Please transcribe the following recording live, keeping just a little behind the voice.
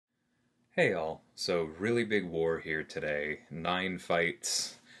Hey all, so really big war here today. 9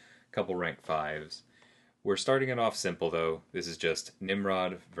 fights, couple rank 5s. We're starting it off simple though. This is just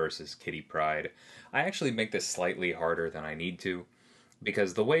Nimrod versus Kitty Pryde. I actually make this slightly harder than I need to,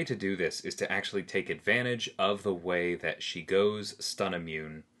 because the way to do this is to actually take advantage of the way that she goes stun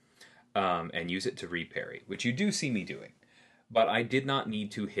immune, and use it to reparry, which you do see me doing. But I did not need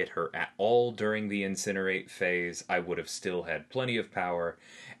to hit her at all during the incinerate phase. I would have still had plenty of power,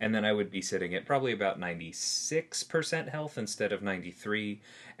 and then I would be sitting at probably about 96% health instead of 93,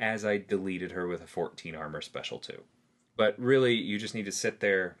 as I deleted her with a 14 armor special too. But really, you just need to sit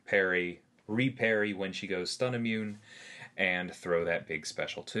there, parry, reparry when she goes stun immune, and throw that big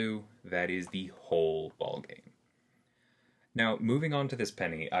special too. That is the whole ballgame. Now, moving on to this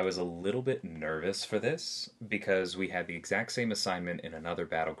Penny, I was a little bit nervous for this because we had the exact same assignment in another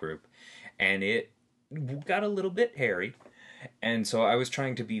battle group, and it got a little bit hairy. And so I was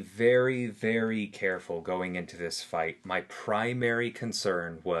trying to be very, very careful going into this fight. My primary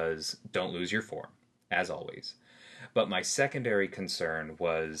concern was don't lose your form, as always. But my secondary concern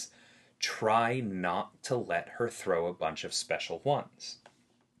was try not to let her throw a bunch of special ones.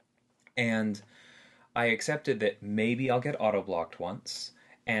 And I accepted that maybe I'll get auto blocked once,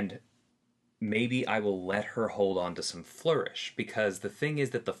 and maybe I will let her hold on to some flourish, because the thing is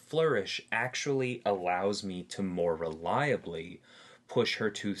that the flourish actually allows me to more reliably push her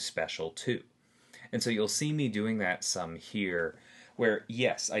to special 2. And so you'll see me doing that some here, where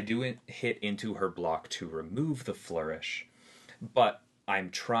yes, I do hit into her block to remove the flourish, but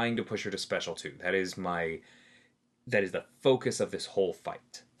I'm trying to push her to special 2. That is the focus of this whole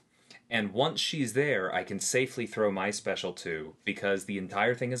fight. And once she's there, I can safely throw my special 2 because the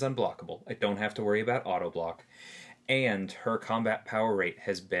entire thing is unblockable. I don't have to worry about auto block. And her combat power rate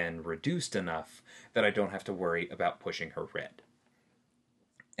has been reduced enough that I don't have to worry about pushing her red.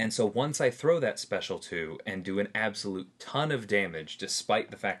 And so once I throw that special 2 and do an absolute ton of damage,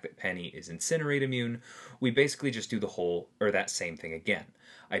 despite the fact that Penny is incinerate immune, we basically just do that same thing again.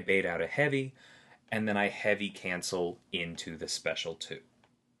 I bait out a heavy, and then I heavy cancel into the special 2.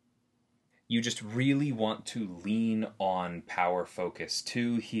 You just really want to lean on power focus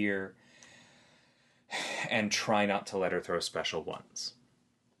 2 here and try not to let her throw special ones.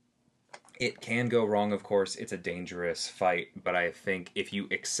 It can go wrong, of course. It's a dangerous fight, but I think if you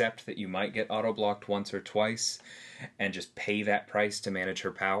accept that you might get auto blocked once or twice and just pay that price to manage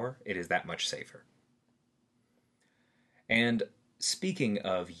her power, it is that much safer. And speaking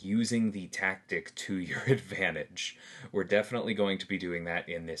of using the tactic to your advantage, we're definitely going to be doing that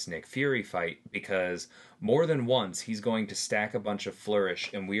in this Nick Fury fight, because more than once he's going to stack a bunch of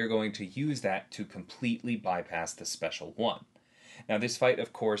flourish, and we are going to use that to completely bypass the special 1. Now, this fight,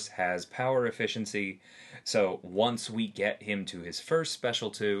 of course, has power efficiency, so once we get him to his first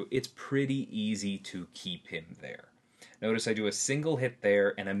special 2, it's pretty easy to keep him there. Notice I do a single hit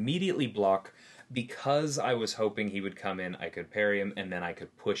there and immediately block. Because I was hoping he would come in, I could parry him, and then I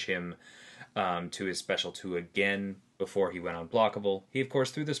could push him to his special 2 again before he went unblockable. He, of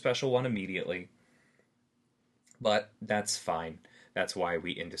course, threw the special 1 immediately, but that's fine. That's why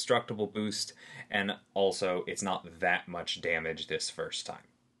we indestructible boost, and also it's not that much damage this first time.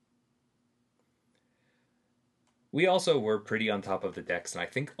 We also were pretty on top of the decks, and I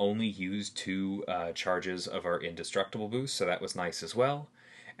think only used 2 charges of our indestructible boost, so that was nice as well.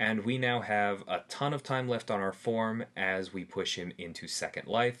 And we now have a ton of time left on our form as we push him into second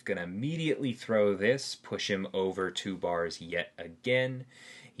life. Gonna immediately throw this, push him over 2 bars yet again.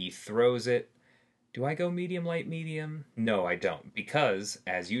 He throws it. Do I go medium, light, medium? No, I don't, because,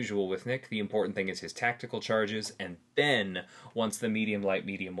 as usual with Nick, the important thing is his tactical charges, and then, once the medium, light,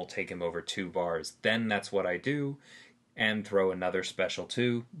 medium will take him over 2 bars, then that's what I do, and throw another special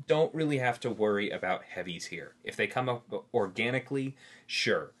 2. Don't really have to worry about heavies here. If they come up organically,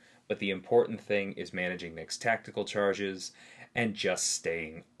 sure, but the important thing is managing Nick's tactical charges and just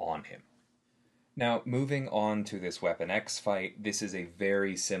staying on him. Now, moving on to this Weapon X fight, this is a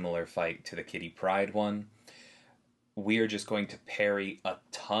very similar fight to the Kitty Pryde one. We are just going to parry a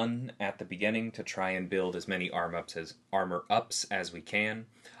ton at the beginning to try and build as many armor ups as we can.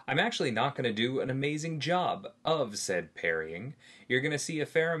 I'm actually not going to do an amazing job of said parrying. You're going to see a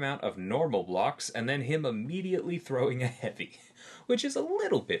fair amount of normal blocks and then him immediately throwing a heavy, which is a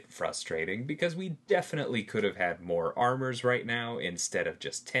little bit frustrating because we definitely could have had more armors right now instead of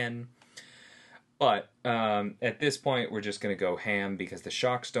just 10. But at this point, we're just going to go ham because the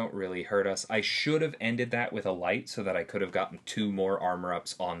shocks don't really hurt us. I should have ended that with a light so that I could have gotten 2 more armor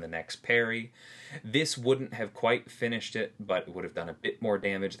ups on the next parry. This wouldn't have quite finished it, but it would have done a bit more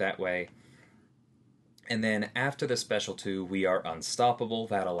damage that way. And then after the special 2, we are unstoppable.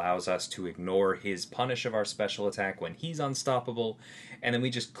 That allows us to ignore his punish of our special attack when he's unstoppable, and then we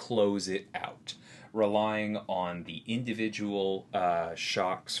just close it out, relying on the individual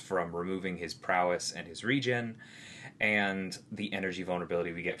shocks from removing his prowess and his regen, and the energy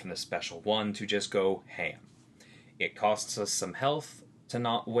vulnerability we get from the special 1 to just go ham. It costs us some health to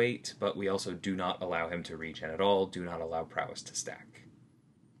not wait, but we also do not allow him to regen at all, do not allow prowess to stack.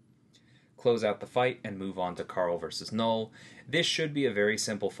 Close out the fight and move on to Carl versus Knull. This should be a very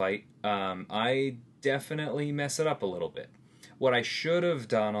simple fight. I definitely mess it up a little bit. What I should have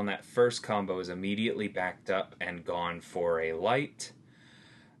done on that first combo is immediately backed up and gone for a light.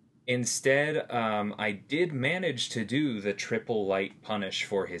 Instead, I did manage to do the triple light punish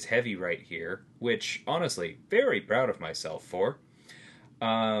for his heavy right here, which, honestly, very proud of myself for.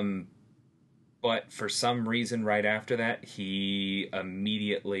 But for some reason right after that, he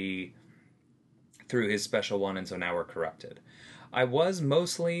immediately threw his special 1, and so now we're corrupted. I was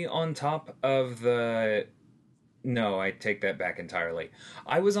mostly on top of the... No, I take that back entirely.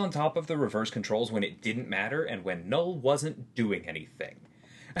 I was on top of the reverse controls when it didn't matter and when Knull wasn't doing anything.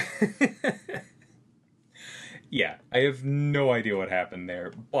 Yeah, I have no idea what happened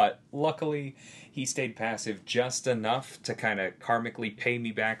there, but luckily he stayed passive just enough to kind of karmically pay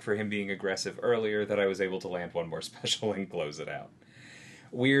me back for him being aggressive earlier that I was able to land one more special and close it out.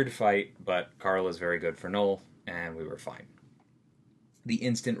 Weird fight, but Carl is very good for Knull, and we were fine. The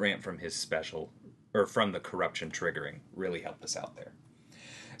instant ramp from his special, or from the corruption triggering, really helped us out there.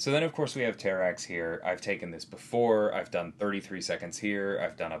 So then, of course, we have Terrax here. I've taken this before. I've done 33 seconds here.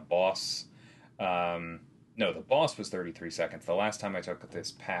 I've done a boss. No, the boss was 33 seconds. The last time I took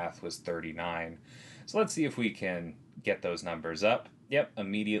this path was 39. So let's see if we can get those numbers up. Yep,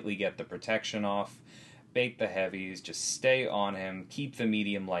 immediately get the protection off. Bait the heavies, just stay on him, keep the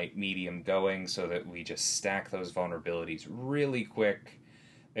medium, light, medium going so that we just stack those vulnerabilities really quick.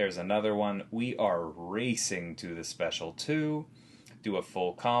 There's another one. We are racing to the special 2, do a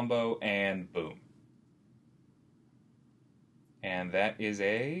full combo, and boom. And that is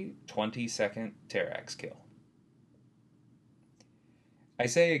a 20-second Terrax kill. I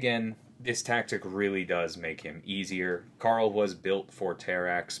say again, this tactic really does make him easier. Carl was built for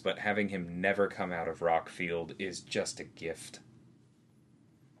Terrax, but having him never come out of Rockfield is just a gift.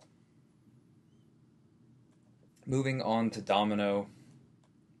 Moving on to Domino.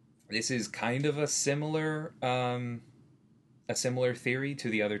 This is kind of a similar theory to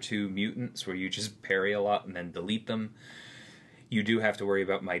the other 2 mutants, where you just parry a lot and then delete them. You do have to worry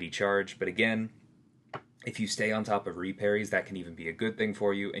about Mighty Charge, but again, if you stay on top of reparries, that can even be a good thing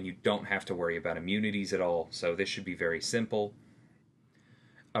for you, and you don't have to worry about immunities at all, so this should be very simple.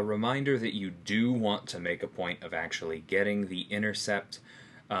 A reminder that you do want to make a point of actually getting the intercept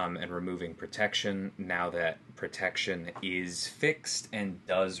and removing protection, now that protection is fixed and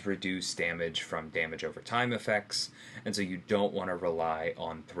does reduce damage from damage over time effects, and so you don't want to rely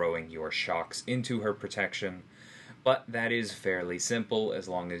on throwing your shocks into her protection. But that is fairly simple as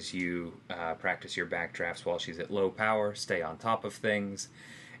long as you practice your backdrafts while she's at low power, stay on top of things,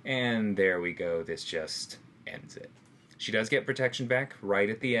 and there we go, this just ends it. She does get protection back right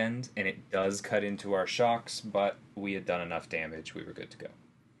at the end, and it does cut into our shocks, but we had done enough damage, we were good to go.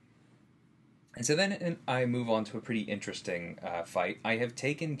 And so then I move on to a pretty interesting fight. I have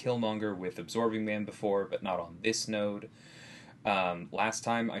taken Killmonger with Absorbing Man before, but not on this node. Last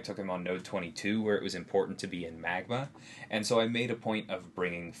time I took him on node 22, where it was important to be in magma, and so I made a point of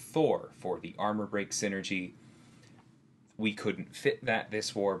bringing Thor for the armor break synergy. We couldn't fit that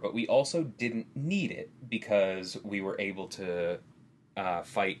this war, but we also didn't need it because we were able to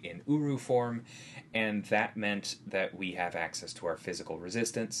fight in Uru form, and that meant that we have access to our physical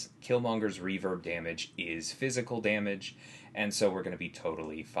resistance. Killmonger's reverb damage is physical damage, and so we're going to be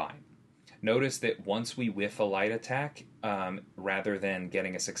totally fine. Notice that once we whiff a light attack, rather than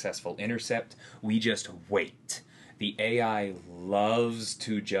getting a successful intercept, we just wait. The AI loves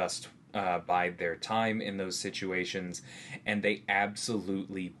to just bide their time in those situations, and they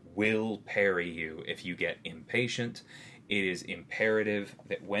absolutely will parry you if you get impatient. It is imperative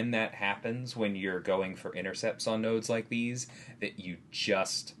that when that happens, when you're going for intercepts on nodes like these, that you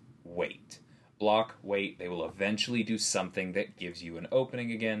just wait. Block, wait, they will eventually do something that gives you an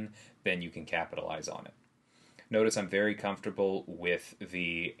opening again, then you can capitalize on it. Notice I'm very comfortable with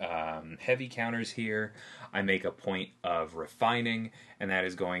the heavy counters here. I make a point of refining, and that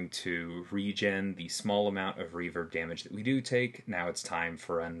is going to regen the small amount of reverb damage that we do take. Now it's time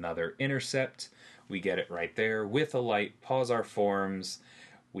for another intercept. We get it right there with a light, pause our forms,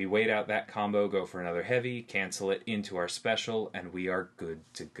 we wait out that combo, go for another heavy, cancel it into our special, and we are good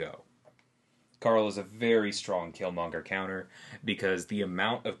to go. Carl is a very strong Killmonger counter because the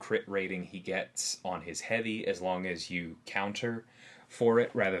amount of crit rating he gets on his heavy, as long as you counter for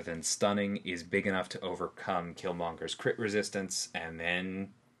it rather than stunning, is big enough to overcome Killmonger's crit resistance, and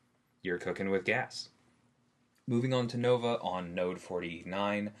then you're cooking with gas. Moving on to Nova on node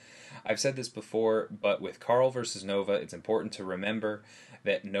 49. I've said this before, but with Carl versus Nova, it's important to remember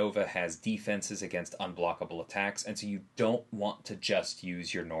that Nova has defenses against unblockable attacks, and so you don't want to just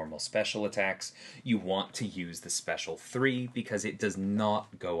use your normal special attacks. You want to use the special 3 because it does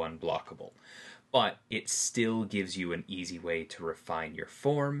not go unblockable. But it still gives you an easy way to refine your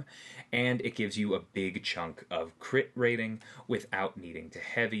form, and it gives you a big chunk of crit rating without needing to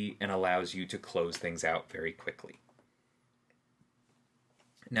heavy, and allows you to close things out very quickly.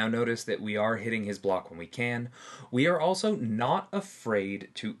 Now notice that we are hitting his block when we can. We are also not afraid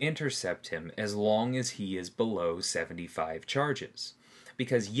to intercept him as long as he is below 75 charges.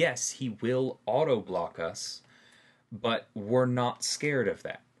 Because yes, he will auto-block us, but we're not scared of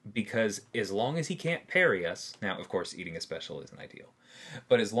that. Because as long as he can't parry us, now of course eating a special isn't ideal,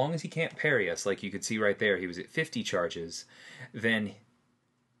 but as long as he can't parry us, like you could see right there, he was at 50 charges, then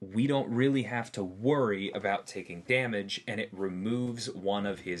we don't really have to worry about taking damage, and it removes one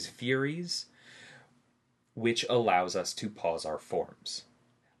of his furies, which allows us to pause our forms.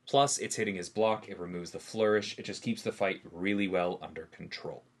 Plus, it's hitting his block, it removes the flourish, it just keeps the fight really well under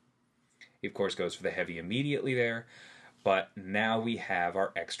control. He of course goes for the heavy immediately there, but now we have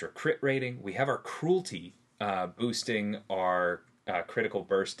our extra crit rating. We have our cruelty boosting our critical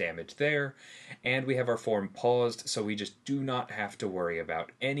burst damage there. And we have our form paused, so we just do not have to worry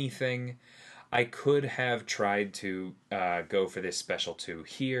about anything. I could have tried to go for this special 2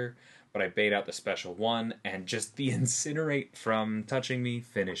 here, but I bait out the special 1, and just the Incinerate from touching me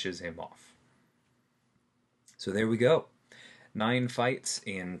finishes him off. So there we go. 9 fights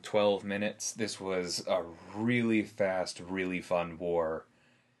in 12 minutes. This was a really fast, really fun war.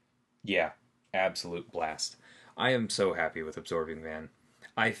 Yeah, absolute blast. I am so happy with Absorbing Man.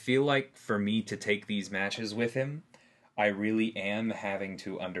 I feel like for me to take these matches with him, I really am having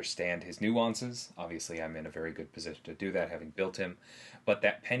to understand his nuances. Obviously, I'm in a very good position to do that, having built him. But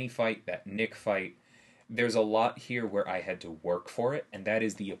that Peni fight, that Nick fight, there's a lot here where I had to work for it, and that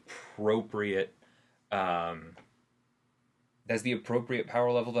is the appropriate... That's the appropriate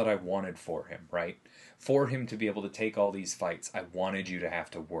power level that I wanted for him, right? For him to be able to take all these fights, I wanted you to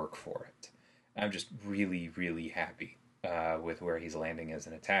have to work for it. I'm just really, really happy with where he's landing as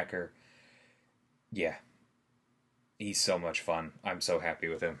an attacker. Yeah. He's so much fun. I'm so happy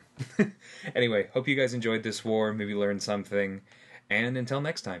with him. Anyway, hope you guys enjoyed this war, maybe learned something. And until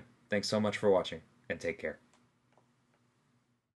next time, thanks so much for watching, and take care.